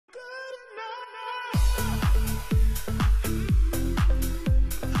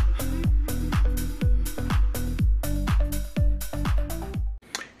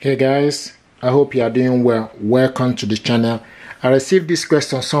Hey guys, I hope you are doing well. Welcome to the channel. I received this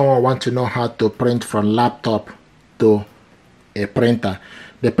question. Someone wants to know how to print from laptop to a printer.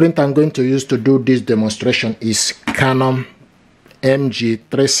 The printer I'm going to use to do this demonstration is Canon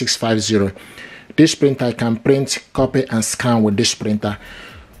MG3650. This printer, I can print, copy and scan with this printer.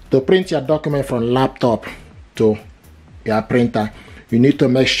 To print your document from laptop to your printer, you need to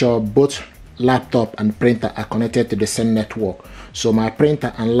make sure both laptop and printer are connected to the same network. So my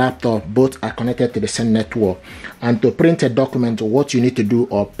printer and laptop both are connected to the same network. And to print a document, what you need to do,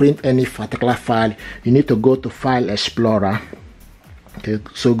 or print any particular file, you need to go to File Explorer. Okay,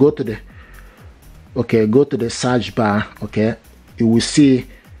 so go to the search bar. Okay, you will see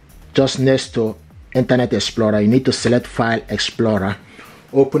just next to Internet Explorer, you need to select File Explorer,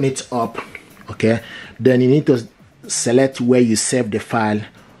 open it up. Okay, then you need to select where you save the file,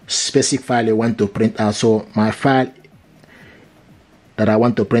 specific file you want to print out. So my file that I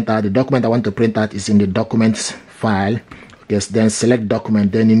want to print out, the document I want to print out is in the documents file. Okay, so then select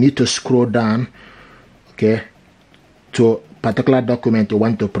document, then you need to scroll down, okay, to particular document you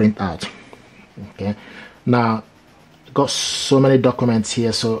want to print out. Okay, now got so many documents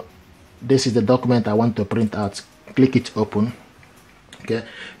here, so this is the document I want to print out. Click it, open. Okay,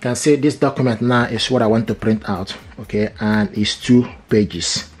 you can see this document now is what I want to print out. Okay, and it's 2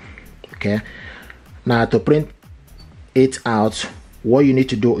 pages. Okay, now to print it out, what you need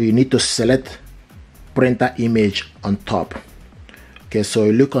to do, you need to select printer image on top. Okay, so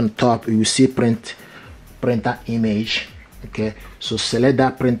you look on top, you will see printer image. Okay, so select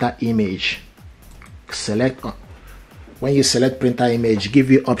that printer image. Select, when you select printer image,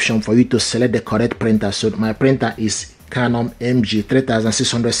 give you option for you to select the correct printer. So my printer is Canon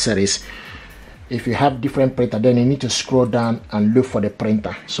MG3600 series. If you have different printer, then you need to scroll down and look for the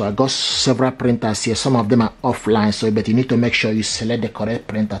printer. So I got several printers here. Some of them are offline, so but you need to make sure you select the correct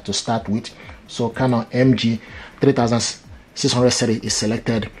printer to start with. So Canon MG3600 series is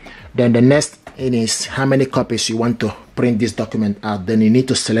selected. Then the next thing is how many copies you want to print this document out. Then you need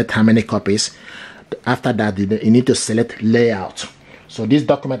to select how many copies. After that, you need to select layout. So this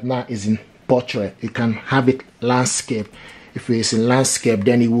document now is in portrait. You can have it landscape. If it is in landscape,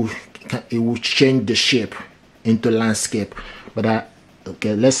 then it will change the shape into landscape. But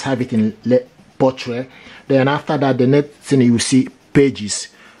okay, let's have it in portrait. Then after that, the next thing you will see pages.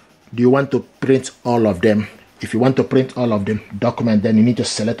 Do you want to print all of them? If you want to print all of them, document, then you need to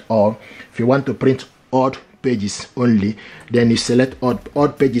select all. If you want to print odd pages only, then you select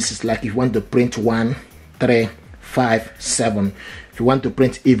odd pages. Is like if you want to print 1, 3, 5, 7. If you want to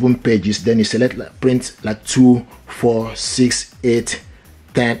print even pages, then you select print like 2, 4, 6, 8,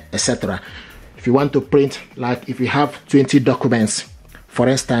 10, etc. If you want to print, like if you have 20 documents, for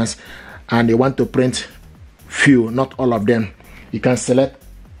instance, and you want to print few, not all of them, you can select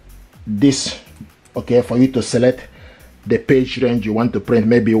this. Okay, for you to select the page range you want to print,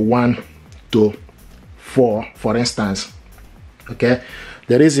 maybe 1 to 4, for instance. Okay,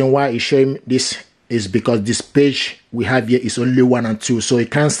 the reason why it's showing this is because this page we have here is only 1 and 2, so you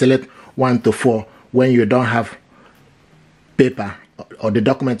can't select 1 to 4 when you don't have paper, or the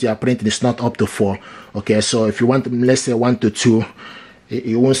document you are printing is not up to 4. Okay, so if you want, let's say 1 to 2,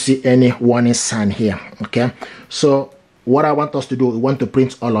 you won't see any warning sign here. Okay, so what I want us to do, we want to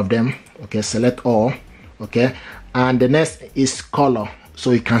print all of them. Okay, select all. Okay, and the next is color.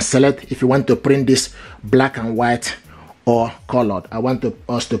 So you can select if you want to print this black and white or colored. I want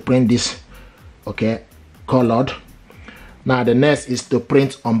us to print this, okay, colored. Now the next is to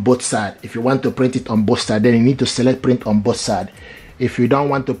print on both sides. If you want to print it on both sides, then you need to select print on both sides. If you don't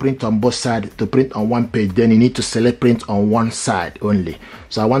want to print on both sides, to print on one page, then you need to select print on one side only.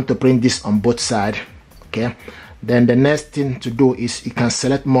 So I want to print this on both sides. Okay, then the next thing to do is you can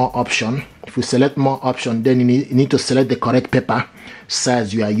select more option. If you select more option, then you need to select the correct paper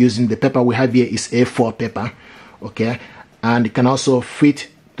size you are using. The paper we have here is A4 paper. Okay, and you can also fit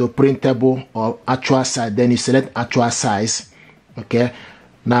to printable or actual size. Then you select actual size. Okay,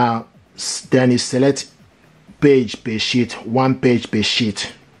 now then you select page per sheet, 1 page per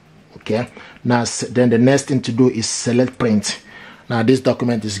sheet. Okay, now then the next thing to do is select print. Now this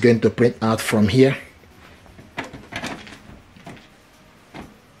document is going to print out from here.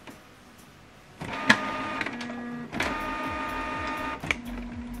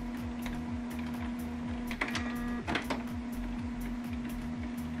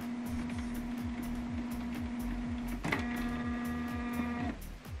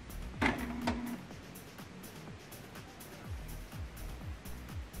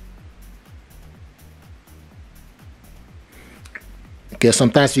 Okay,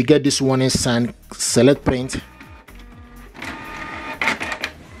 sometimes you get this warning sign, select print.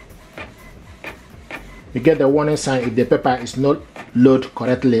 you get the warning sign if the paper is not loaded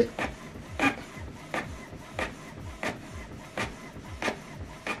correctly.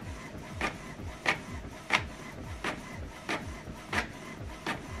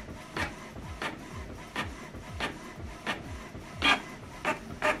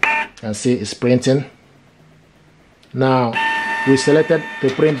 And see it's printing. Now we selected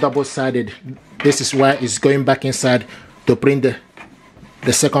to print double-sided. This is why it's going back inside to print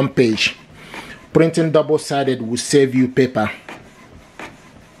the second page. Printing double-sided will save you paper.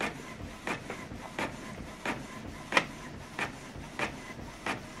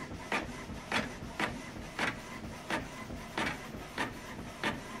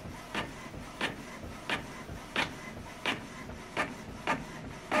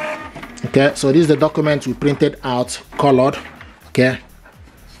 Okay, so this is the document we printed out, colored. Okay,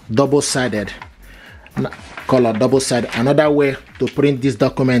 double-sided, color double-sided. Another way to print this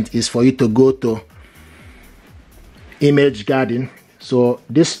document is for you to go to Image Garden. So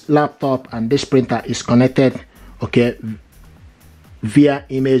this laptop and this printer is connected, okay, via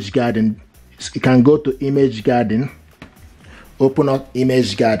Image Garden. You can go to Image Garden, open up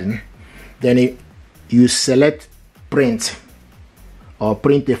Image Garden, then you select print or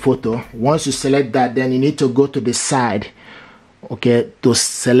print a photo. Once you select that, then you need to go to the side, okay, to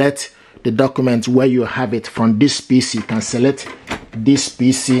select the document where you have it. From this PC, you can select this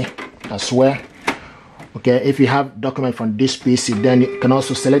PC as well. Okay, if you have document from this PC, then you can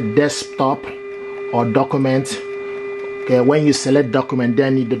also select desktop or document. Okay, when you select document,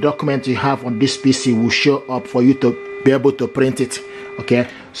 then the document you have on this PC will show up for you to be able to print it. Okay,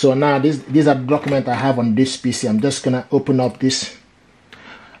 so now these are the document I have on this PC. I'm just gonna open up this.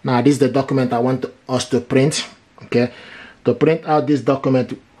 Now this is the document I want us to print. Okay, to print out this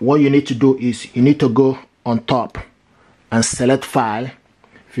document, what you need to do is you need to go on top and select file.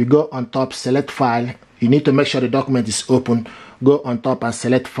 If you go on top, select file, you need to make sure the document is open. Go on top and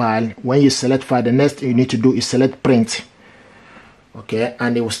select file. When you select file, the next thing you need to do is select print. Okay,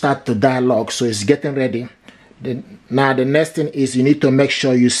 and it will start to dialog, so it's getting ready. Now the next thing is you need to make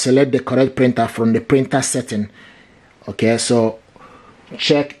sure you select the correct printer from the printer setting. Okay, so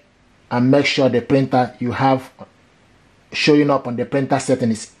check and make sure the printer you have showing up on the printer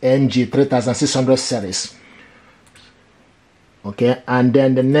setting is MG 3600 series. Okay, and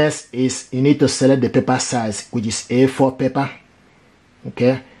then the next is you need to select the paper size, which is A4 paper.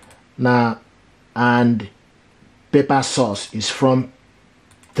 Okay, now, and paper source is from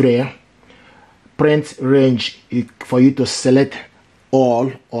 3. Print range for you to select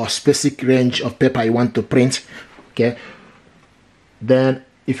all or specific range of paper you want to print. Okay, then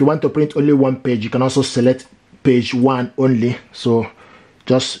if you want to print only one page, you can also select page 1 only. So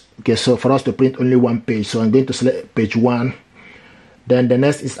just okay, so for us to print only one page, so I'm going to select page 1. Then the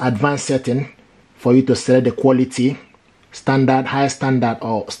next is advanced setting for you to select the quality, standard, high standard,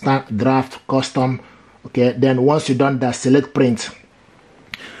 or draft, custom. Okay, then once you've done that, select print.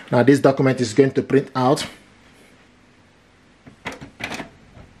 Now this document is going to print out.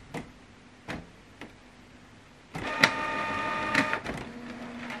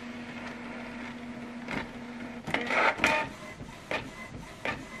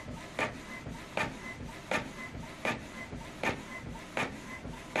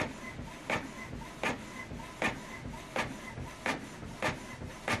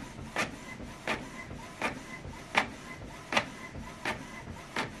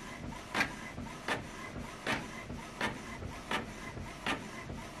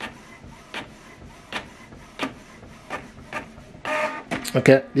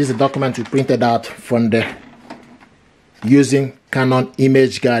 Okay, this is a document we printed out from the using Canon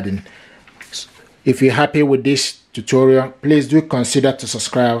Image Garden. If you're happy with this tutorial, please do consider to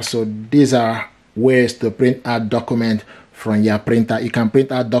subscribe. So these are ways to print out document from your printer. You can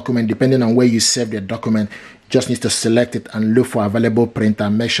print out document depending on where you save the document. You just need to select it and look for available printer.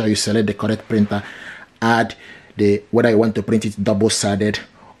 Make sure you select the correct printer. Add the whether you want to print it double-sided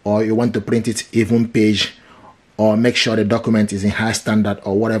or you want to print it even page, or make sure the document is in high standard,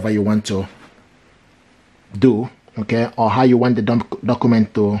 or whatever you want to do, okay, or how you want the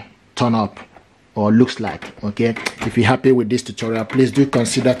document to turn up or looks like. Okay, if you're happy with this tutorial, please do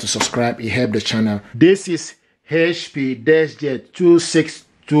consider to subscribe. It helps the channel. This is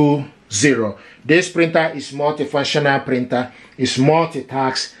HP-J2620. This printer is multifunctional printer. It's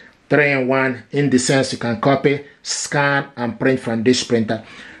multitask, 3-in-1, in the sense you can copy, scan, and print from this printer.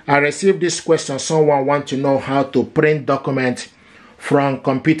 I received this question. Someone wants to know how to print document from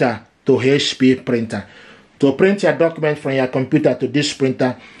computer to HP printer. To print your document from your computer to this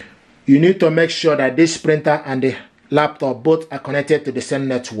printer, you need to make sure that this printer and the laptop both are connected to the same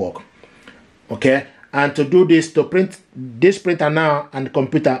network. Okay, And to do this, to print this printer now and the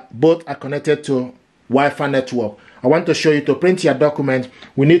computer, both are connected to Wi-Fi network. I want to show you to print your document.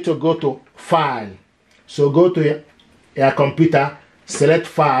 We need to go to File. So go to your computer, select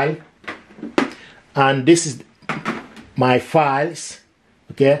File, and this is my files.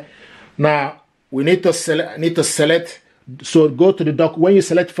 Okay. Now we need to select. So go to the doc. When you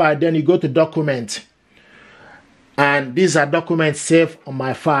select File, then you go to Document, and these are documents saved on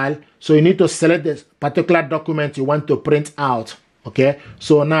my file. So you need to select this particular document you want to print out. Okay.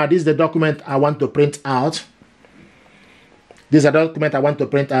 So now this is the document I want to print out. This is a document I want to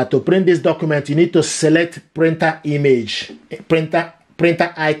print out. To print this document, you need to select printer image,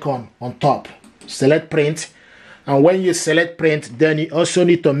 printer icon on top. Select print. And when you select print, then you also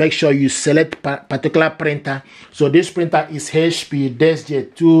need to make sure you select particular printer. So this printer is HP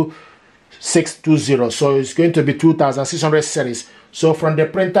DSJ2620. So it's going to be 2600 series. So from the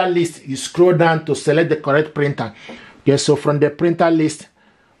printer list, you scroll down to select the correct printer. Okay, so from the printer list,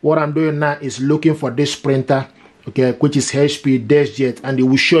 what I'm doing now is looking for this printer, okay, which is HP DSJ, and it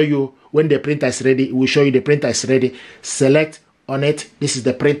will show you when the printer is ready. It will show you the printer is ready. Select on it. This is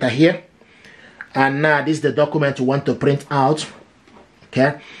the printer here. And now this is the document you want to print out.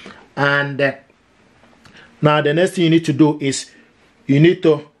 Okay. And now the next thing you need to do is you need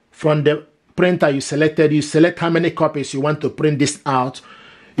to, from the printer you selected, you select how many copies you want to print this out.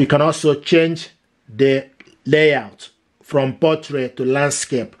 You can also change the layout from portrait to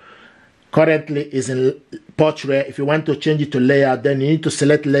landscape. Currently is in portrait. If you want to change it to layout, then you need to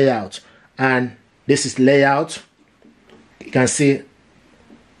select layout. And this is layout. You can see.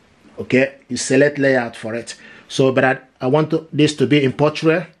 Okay, you select layout for it. So, but I want this to be in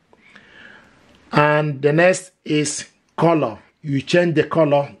portrait. And the next is color. You change the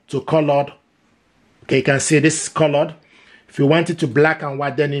color to colored. Okay, you can see this is colored. If you want it to black and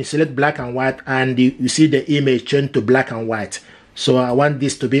white, then you select black and white, and you see the image change to black and white. So I want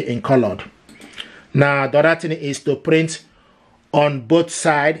this to be in colored. Now the other thing is to print on both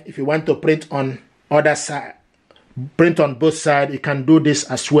sides. If you want to print on other side, print on both sides, you can do this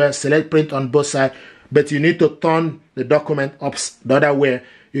as well. Select print on both sides, but you need to turn the document up the other way.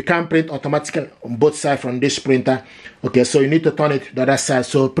 You can't print automatically on both sides from this printer. Okay, so you need to turn it the other side.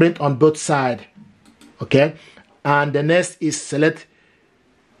 So print on both sides. Okay, and the next is select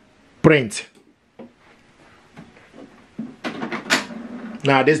print.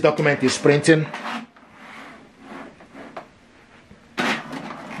 Now this document is printing.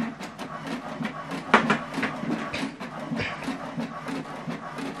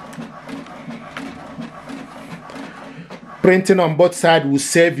 Printing on both sides will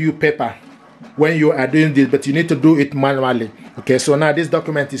save you paper when you are doing this, but you need to do it manually. Okay, so now this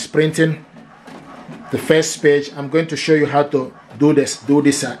document is printing the first page. I'm going to show you how to do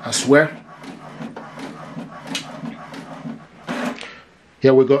this as well.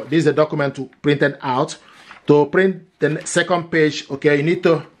 Here we go. This is the document printed out. To print the second page, okay, you need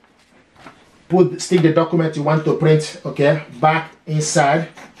to stick the document you want to print, okay, back inside.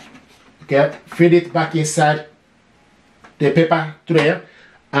 Okay, feed it back inside the paper tray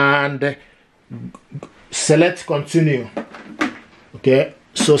and select continue. Okay,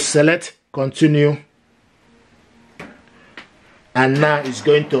 so select continue, and now it's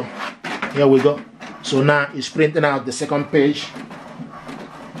going to, here we go. So now it's printing out the second page.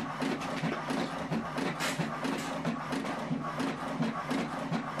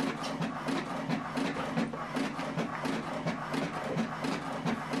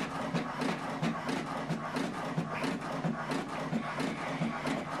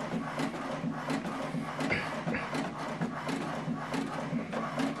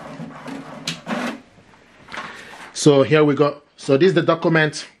 So here we go. So this is the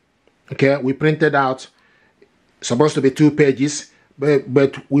document, okay, we printed out. Supposed to be 2 pages,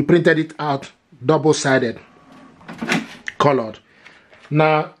 but we printed it out double-sided, colored.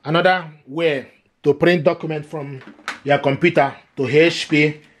 Now another way to print document from your computer to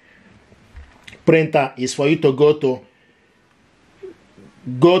HP printer is for you to go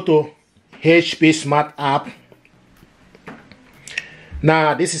to HP Smart App.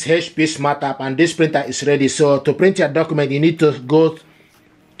 Now this is HP Smart App, and this printer is ready. So to print your document, you need to go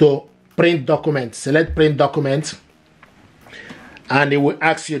to print document, select print document, and it will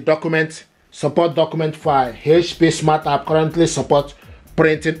ask you document, support document file. HP Smart App currently supports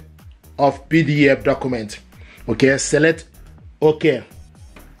printing of PDF document. Okay, select OK.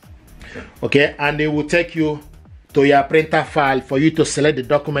 Okay, and it will take you to your printer file for you to select the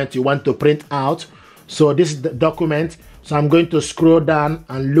document you want to print out. So this is the document. So I'm going to scroll down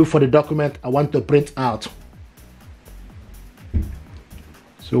and look for the document I want to print out.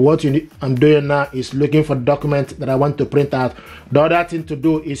 So So what I'm doing now is looking for the document that I want to print out. The other thing to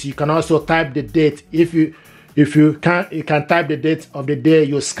do is you can also type the date. If you can't, you can type the date of the day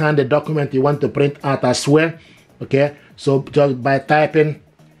you scan the document you want to print out as well. Okay, so just by typing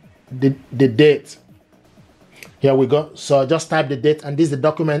the date, here we go. So just type the date, and this is the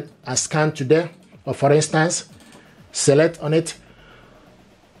document I scanned today, or for instance, select on it.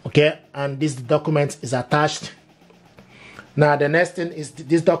 Okay, and this document is attached. Now the next thing is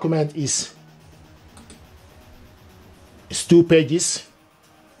this document is 2 pages.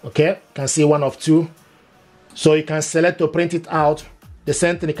 Okay, you can see one of 2. So you can select to print it out. The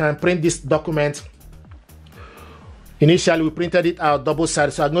same thing, you can print this document. Initially we printed it out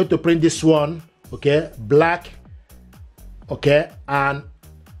double-sided, so I'm going to print this one, okay, black, okay, and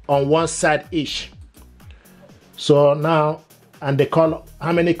on one side each. So now, and the color,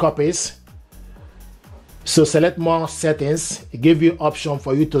 how many copies? So select more settings. It gives you option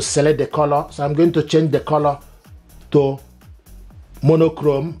for you to select the color. So I'm going to change the color to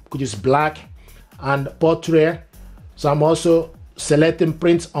monochrome, which is black, and portrait. So I'm also selecting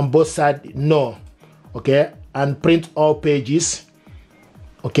print on both sides, no, okay, and print all pages,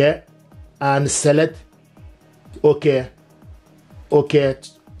 okay, and select okay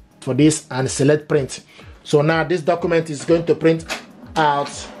for this, and select print. So now this document is going to print out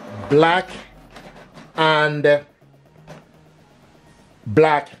black and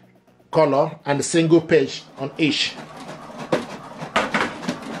black color and a single page on each.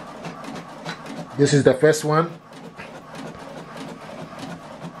 This is the first one.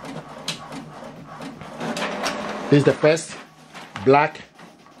 This is the first, black.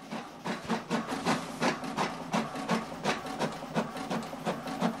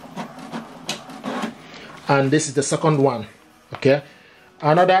 And this is the second one, okay?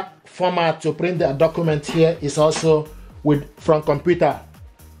 Another format to print the document here is also from computer.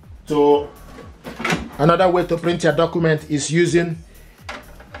 So another way to print your document is using,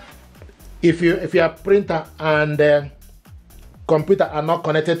 if your printer and computer are not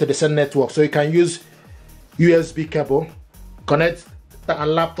connected to the same network, so you can use USB cable, connect a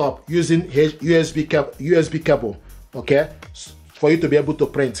laptop using USB cable, okay, for you to be able to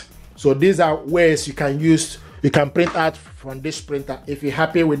print. So these are ways you can print out from this printer. If you're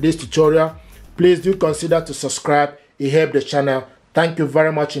happy with this tutorial, please do consider to subscribe. It helps the channel. Thank you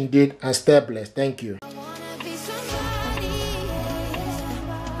very much indeed, and stay blessed. Thank you.